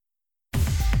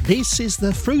This is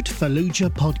the Fruit Fallujah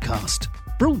podcast,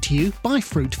 brought to you by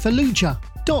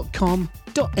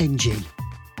fruitfallujah.com.ng.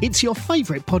 It's your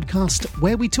favourite podcast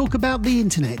where we talk about the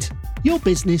internet, your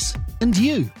business and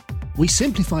you. We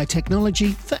simplify technology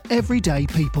for everyday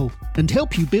people and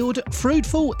help you build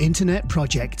fruitful internet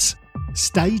projects.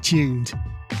 Stay tuned.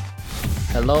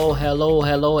 Hello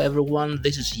everyone.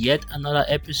 This is yet another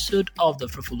episode of the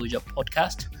Fruit Fallujah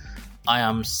podcast. I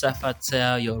am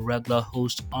Safatel, your regular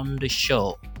host on the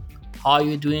show. How are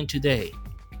you doing today?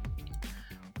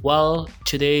 Well,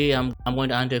 today I'm going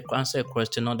to answer a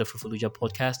question on the Fruit Fallujah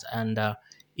podcast, and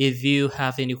if you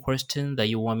have any question that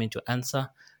you want me to answer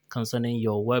concerning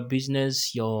your web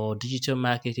business, your digital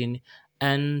marketing,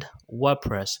 and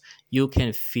WordPress, you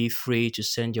can feel free to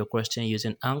send your question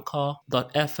using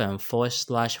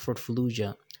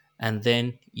anchor.fm/fruitfallujah, and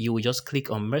then you will just click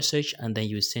on message, and then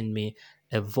you send me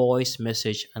a voice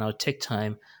message, and I'll take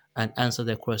time and answer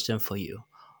the question for you.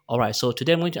 All right, so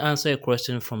today I'm going to answer a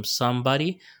question from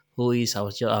somebody who is,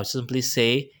 I'll simply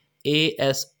say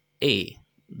ASA.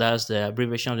 That's the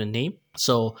abbreviation of the name.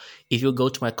 So if you go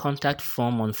to my contact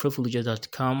form on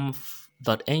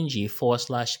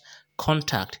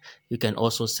fruitfallujah.com.ng/contact, you can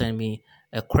also send me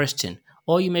a question.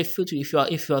 Or you may feel to, if you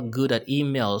are good at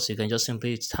emails, you can just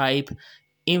simply type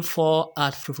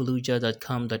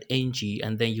info@fruitfallujah.com.ng,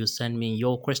 and then you send me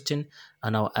your question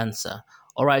and I'll answer.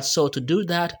 All right, so to do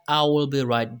that, I will be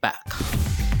right back.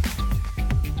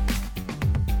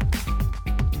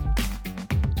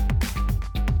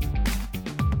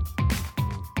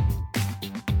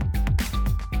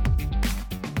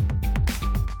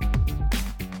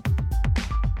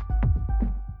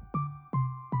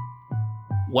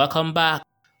 Welcome back.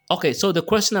 Okay, so the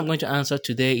question I'm going to answer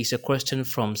today is a question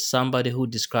from somebody who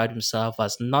described himself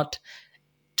as not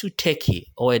too techie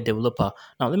or a developer.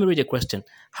 Now, let me read the question.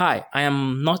 Hi, I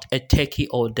am not a techie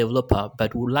or developer,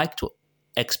 but would like to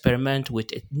experiment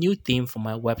with a new theme for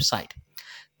my website.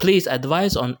 Please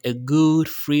advise on a good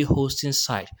free hosting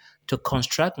site to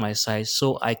construct my site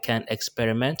so I can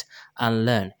experiment and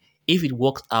learn. If it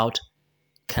works out,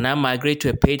 can I migrate to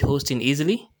a paid hosting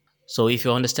easily? So if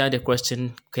you understand the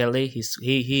question clearly, he's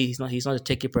not a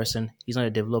techie person, he's not a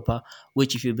developer,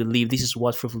 which if you believe this is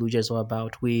what Fruit Fallujah is all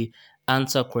about. We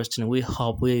answer questions, we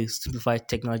simplify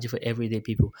technology for everyday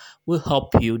people. We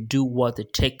help you do what the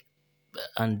tech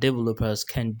and developers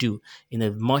can do in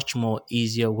a much more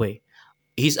easier way.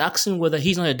 He's asking whether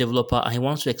he's not a developer and he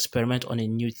wants to experiment on a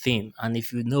new theme. And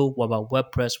if you know about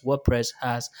WordPress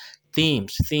has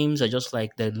themes. Themes are just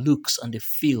like the looks and the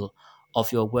feel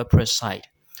of your WordPress site.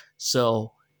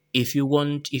 So if you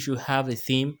have a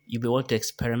theme, you may want to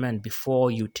experiment before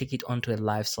you take it onto a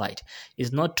live site.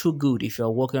 It's not too good if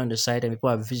you're working on the site and people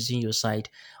are visiting your site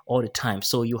all the time.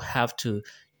 So you have to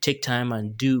take time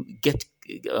and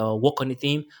work on the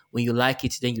theme. When you like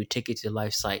it, then you take it to the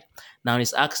live site. Now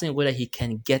he's asking whether he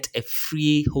can get a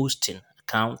free hosting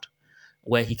account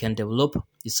where he can develop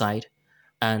the site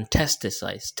and test the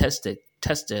site, test the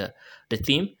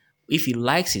theme. If he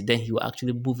likes it, then he will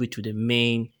actually move it to the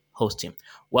main hosting.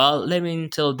 Well, let me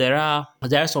tell there are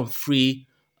some free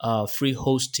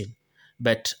hosting,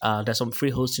 but there's some free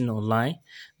hosting online.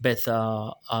 But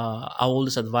I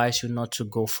always advise you not to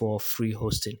go for free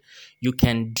hosting. You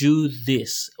can do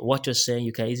this. What you're saying,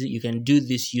 you can do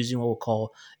this using what we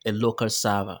call a local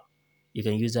server. You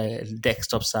can use a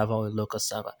desktop server or a local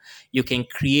server. You can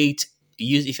if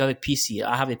you have a PC.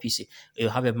 I have a PC. You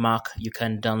have a Mac. You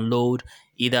can download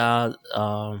either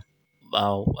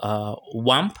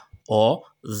WAMP or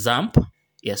XAMPP.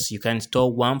 Yes, you can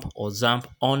install WAMP or XAMPP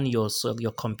on your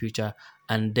computer,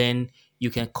 and then you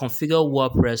can configure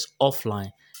WordPress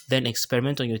offline. Then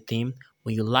experiment on your theme.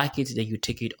 When you like it, then you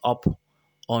take it up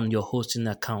on your hosting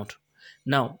account.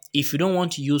 Now, if you don't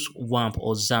want to use WAMP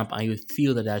or XAMPP and you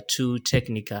feel that they are too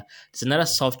technical, there's another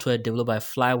software developed by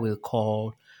Flywheel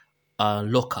called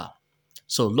Local.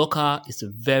 So Local is a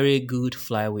very good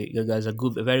Flywheel. There's a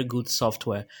very good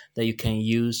software that you can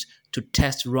use to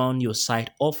run your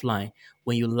site offline.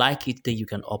 When you like it, then you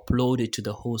can upload it to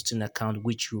the hosting account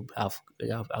which you have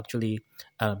actually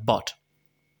bought.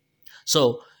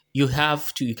 So you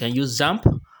can use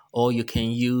XAMPP or you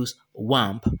can use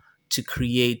WAMP to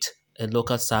create a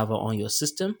local server on your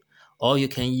system, or you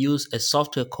can use a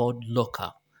software called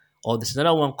Local, or there's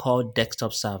another one called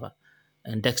Desktop Server.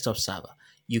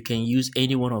 You can use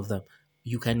any one of them.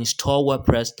 You can install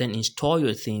WordPress, then install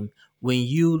your theme. When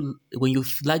you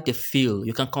like the feel,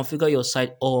 you can configure your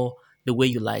site or the way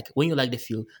you like. When you like the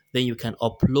feel, then you can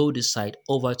upload the site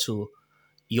over to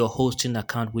your hosting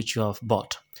account which you have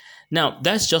bought. Now,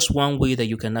 that's just one way that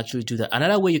you can actually do that.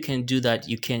 Another way you can do that,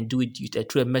 you can do it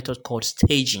through a method called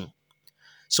staging.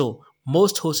 So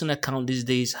most hosting accounts these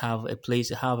days have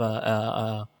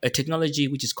a technology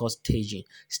which is called staging.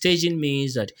 Staging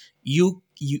means that you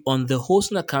on the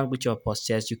hosting account which you have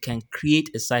purchased, you can create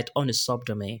a site on a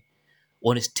subdomain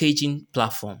on a staging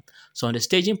platform. So on the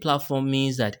staging platform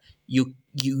means that you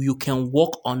can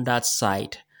work on that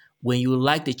site. When you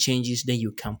like the changes, then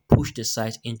you can push the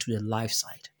site into the live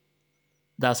site.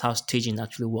 That's how staging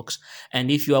actually works. And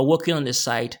if you are working on the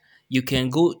site, you can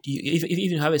go. If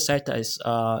you have a site that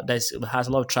has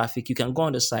a lot of traffic, you can go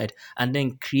on the site and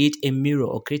then create a mirror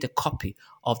or create a copy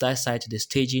of that site to the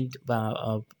staging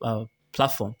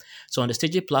platform. So on the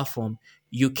staging platform,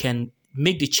 you can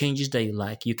make the changes that you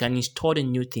like. You can install the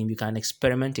new thing. You can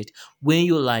experiment it when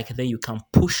you like. Then you can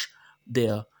push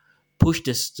the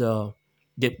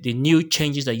new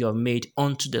changes that you have made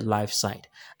onto the live site.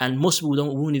 And most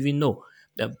people won't even know,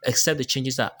 except the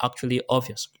changes are actually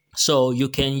obvious. So you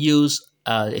can use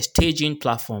a staging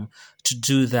platform to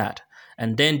do that.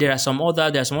 And then there's some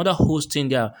other hosting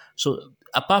there. So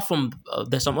apart from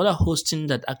there's some other hosting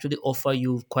that actually offer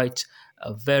you quite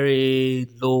a very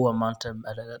low amount of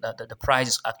the price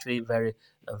is actually very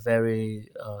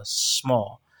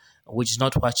small, which is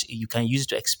not what you can use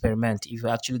to experiment. If you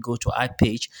actually go to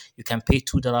iPage, you can pay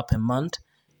 $2 per month.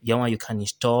 The one you can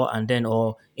install, and then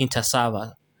or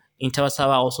InterServer.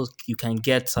 InterServer also you can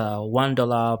get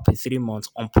 $1 per 3 months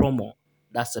on promo.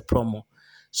 That's a promo.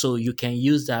 So you can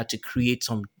use that to create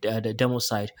some the demo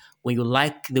site. When you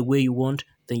like the way you want,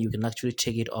 then you can actually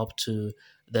take it up to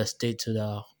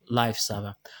the live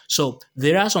server. So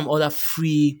there are some other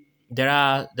free. There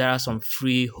are some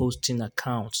free hosting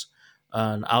accounts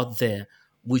out there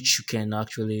which you can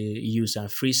actually use.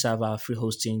 Free server,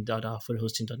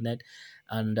 freehosting.net,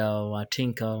 and I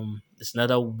think there's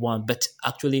another one. But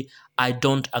actually, I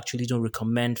don't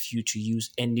recommend for you to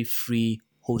use any free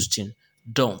hosting.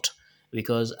 Don't.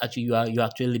 Because actually you're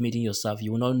actually limiting yourself.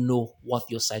 You will not know what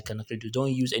your site can actually do.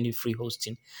 Don't use any free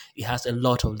hosting. It has a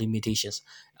lot of limitations.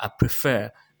 I prefer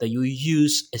that you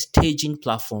use a staging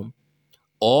platform,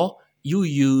 or you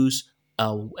use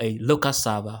a local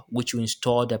server, which you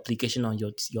install the application on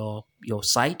your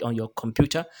site on your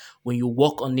computer. When you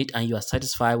work on it and you are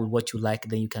satisfied with what you like,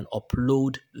 then you can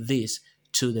upload this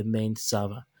to the main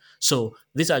server. So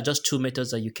these are just two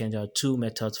methods that you can. There are two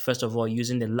methods. First of all,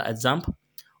 using the XAMPP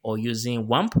or using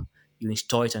WAMP, you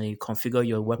install it and you configure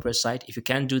your WordPress site. If you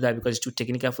can't do that because it's too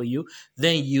technical for you,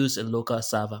 then use a local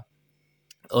server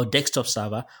or desktop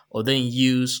server, or then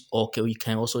you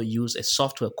can also use a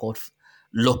software called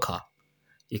Local.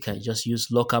 You can just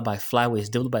use Local by Flyway. It's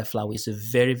developed by Flyway. It's a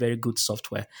very, very good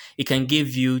software. It can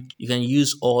give you can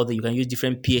use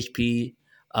different PHP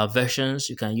versions.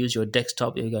 You can use your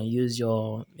desktop. You can use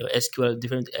your SQL,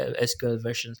 different SQL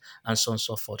versions, and so on and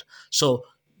so forth. So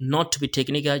not to be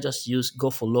technical, just go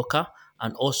for Local,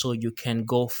 and also you can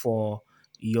go for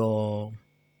your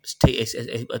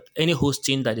any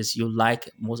hosting that is you like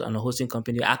most on a hosting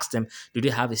company. Ask them, do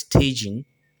they have a staging?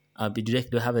 Do they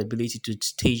have the ability to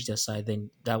stage their site?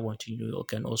 Then that one you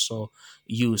can also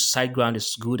use. SiteGround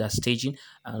is good at staging,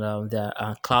 and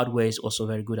Cloudware is also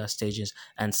very good at staging.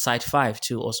 And Site5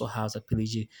 too also has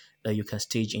ability that you can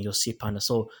stage in your cPanel.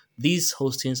 So these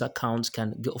hosting accounts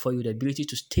can offer you the ability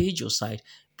to stage your site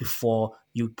before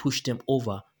you push them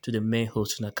over to the main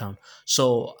hosting account.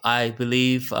 So I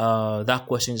believe that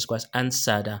question is quite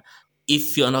answered.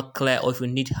 If you're not clear or if you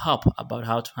need help about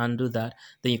how to handle that,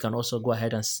 then you can also go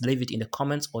ahead and leave it in the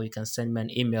comments, or you can send me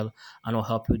an email and I'll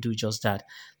help you do just that.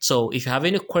 So if you have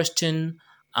any question,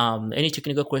 any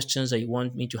technical questions that you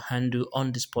want me to handle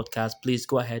on this podcast, please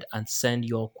go ahead and send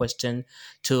your question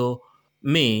to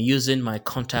me using my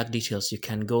contact details. You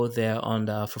can go there on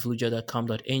the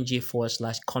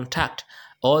frufuluja.com.ng/contact,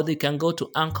 or you can go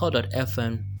to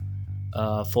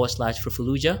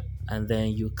anchor.fm/frufuluja, and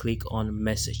then you click on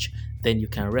message. Then you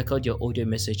can record your audio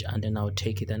message, and then I'll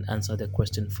take it and answer the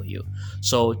question for you.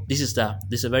 So this is a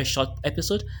very short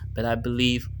episode, but I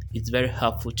believe it's very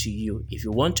helpful to you. If you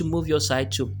want to move your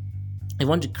site to, you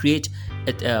want to create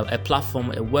a platform,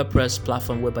 a WordPress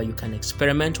platform whereby you can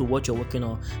experiment with what you're working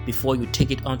on before you take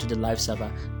it onto the live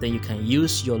server, then you can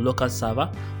use your local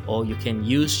server, or you can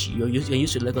use your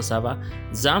local server,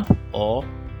 XAMPP or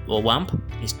WAMP,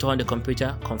 install on the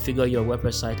computer, configure your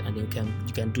WordPress site, and you can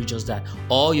do just that.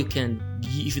 Or you can,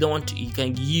 if you don't want to, you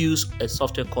can use a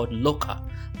software called Local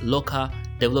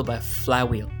developed by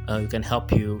Flywheel. You can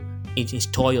help you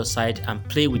install your site and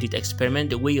play with it,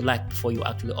 experiment the way you like before you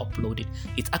actually upload it.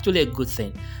 It's actually a good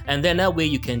thing. And then that way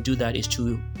you can do that is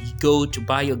to go to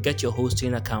get your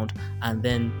hosting account, and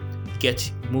then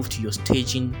move to your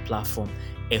staging platform.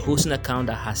 a hosting account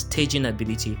that has staging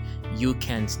ability. You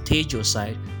can stage your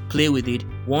site, play with it.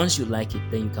 Once you like it,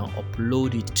 then you can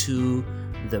upload it to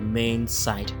the main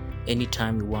site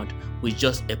anytime you want with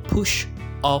just a push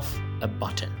of a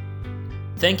button.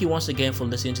 Thank you once again for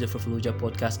listening to the Fruitful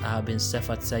podcast. I have been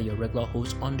Sefat Say, your regular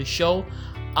host on the show.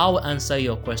 I will answer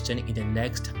your question in the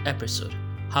next episode.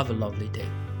 Have a lovely day.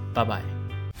 Bye-bye.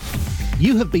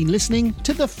 You have been listening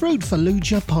to the Fruitful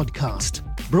podcast,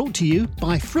 brought to you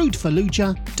by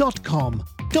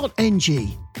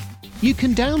fruitful.com.ng. You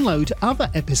can download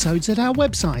other episodes at our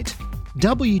website,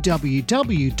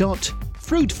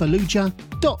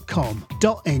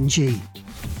 www.fruitful.com.ng.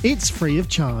 It's free of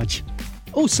charge.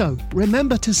 Also,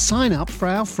 remember to sign up for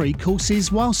our free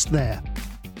courses whilst there.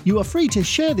 You are free to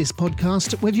share this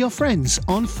podcast with your friends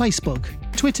on Facebook,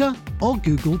 Twitter, or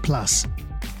Google+.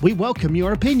 We welcome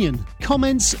your opinion,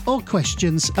 comments, or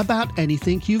questions about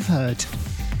anything you've heard.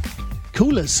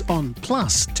 Call us on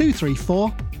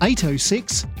 +234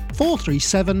 806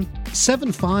 437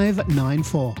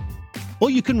 7594. Or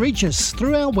you can reach us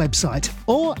through our website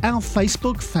or our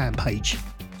Facebook fan page.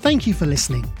 Thank you for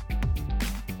listening.